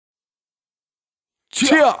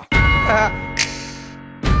Chill.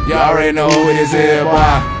 Y'all already know who this is, boy.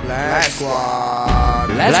 Last Squad.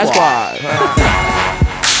 Last Squad.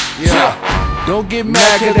 Yeah. Don't get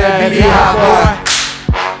mad cause that be hot, boy.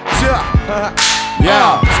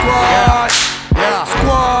 Yeah. Squad. Yeah.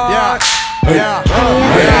 Squad. Yeah.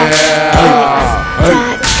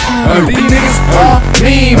 These niggas are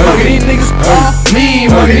mean muggin', these niggas are mean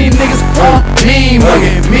muggin', these niggas are mean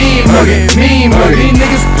muggin', mean muggin', mean muggin', these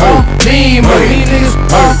niggas are mean muggin', these niggas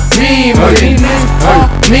are mean muggin', these niggas are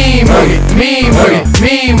mean muggin', mean muggin',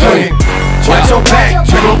 mean muggin'. Watch your back,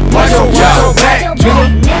 jiggle. Watch your back, jiggle.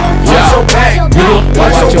 Watch your back, jiggle.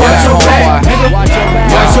 Watch your back, nigga.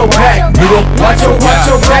 Watch your back, nigga. Watch your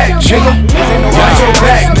back, jiggle. Watch your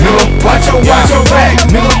back, nigga. Watch your back,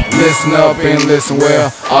 nigga. Listen up and listen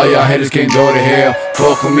well. All y'all haters can go to hell.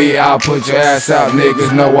 Fuck with me, I'll put your ass out.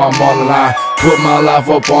 Niggas know I'm on the line. Put my life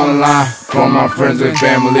up on the line for my friends and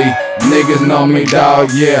family. Niggas know me,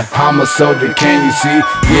 dawg, yeah. I'm a soldier, can you see?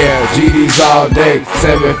 Yeah, GDs all day,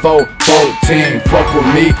 7-4-14. Fuck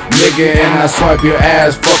with me, nigga, and I swipe your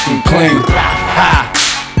ass fucking clean. Ha!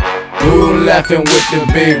 Who laughing with the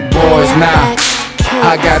big boys now?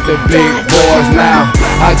 I got the big boys now.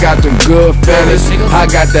 I got the good fellas. I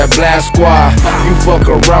got that Black Squad. You fuck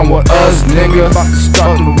around with us, nigga. About to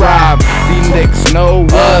start to rob. These niggas know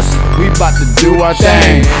us. We about to do our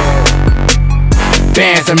thing.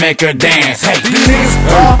 Dance and make her dance. Hey, these niggas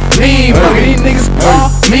are mean muggin'. These niggas are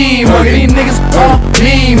mean muggin'. These niggas are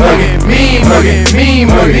mean muggin', mean muggin', mean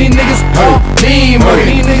muggin'. These niggas are mean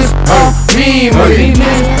muggin'. These niggas are mean muggin'. These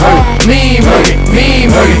niggas are mean muggin', mean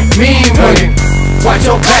muggin', mean muggin'. Watch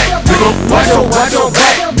your back, nigga. Watch your back,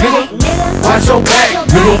 nigga. Watch your back,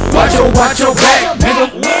 nigga. Watch your back, nigga. Watch your back, nigga.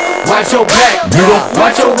 Watch your back,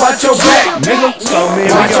 nigga.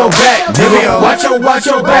 Watch your back, nigga. Watch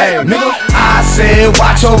your back, nigga. I said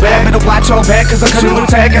watch your back, better watch your back, cause I'm coming with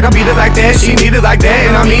attack and I beat it like that, she need it like that,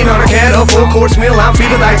 and I mean on the cat, a full course meal, I'm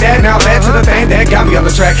feeding like that. Now back to the thing that got me on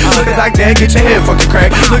the track. Looking like that, get your head fucking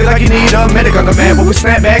cracked. Looking like you need a medic on the man, but we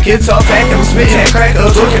snap back, it's all fact, and we spit and crack.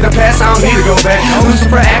 Look at the past, I don't need to go back.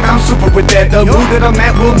 Lucifer act, I'm super with that. The mood that I'm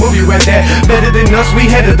at will move you at that. Better than us, we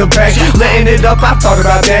headed the back. Letting it up, I thought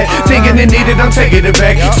about that. Thinking it needed, I'm taking it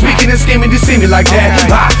back. Speaking and scheming, you see me like that.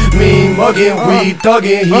 I mean muggin', we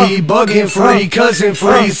thuggin', he buggin' free, cousin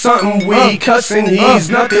free. Something we cussin', he's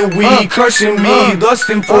nothing, we crushing me.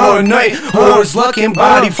 Lustin' for a night, whores luckin'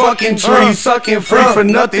 body, fucking tree, sucking free for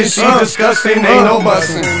nothing. She disgusting, ain't no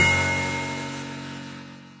bussin'.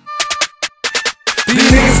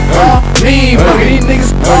 These niggas are mean muggin', these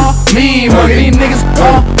niggas are mean muggin', these niggas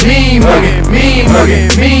are mean muggin', mean muggin',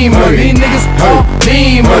 mean muggin', these niggas are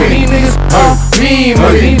mean muggin', these niggas are mean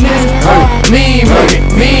muggin', these niggas are mean muggin',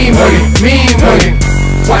 mean muggin', mean muggin'.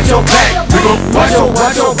 Watch your back, nigga. Watch your back,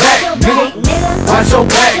 nigga. Watch your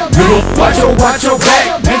back, nigga. Watch your back,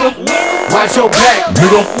 nigga. Watch your back,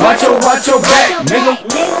 nigga. Watch your back, nigga.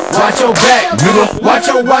 Watch your back, nigga.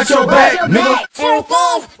 Watch your back, nigga.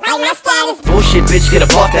 Bullshit, bitch, get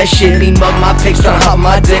up off that shit. Lean mug my pics, tryna hop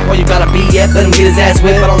my dick. While you gotta be at, let him get his ass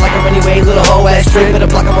whipped. I don't like her anyway, little hoe ass trick. Better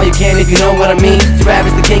block him while you can if you know what I mean. Giraffe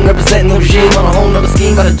is the king, representing the regime. On a whole nother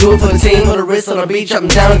scheme, gotta do it for the team. On the wrist, on the beach, chop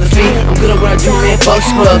him down at the feet. I'm good at what I do, man, fuck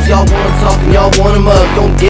scrubs. Y'all wanna talk and y'all wanna mug. Don't get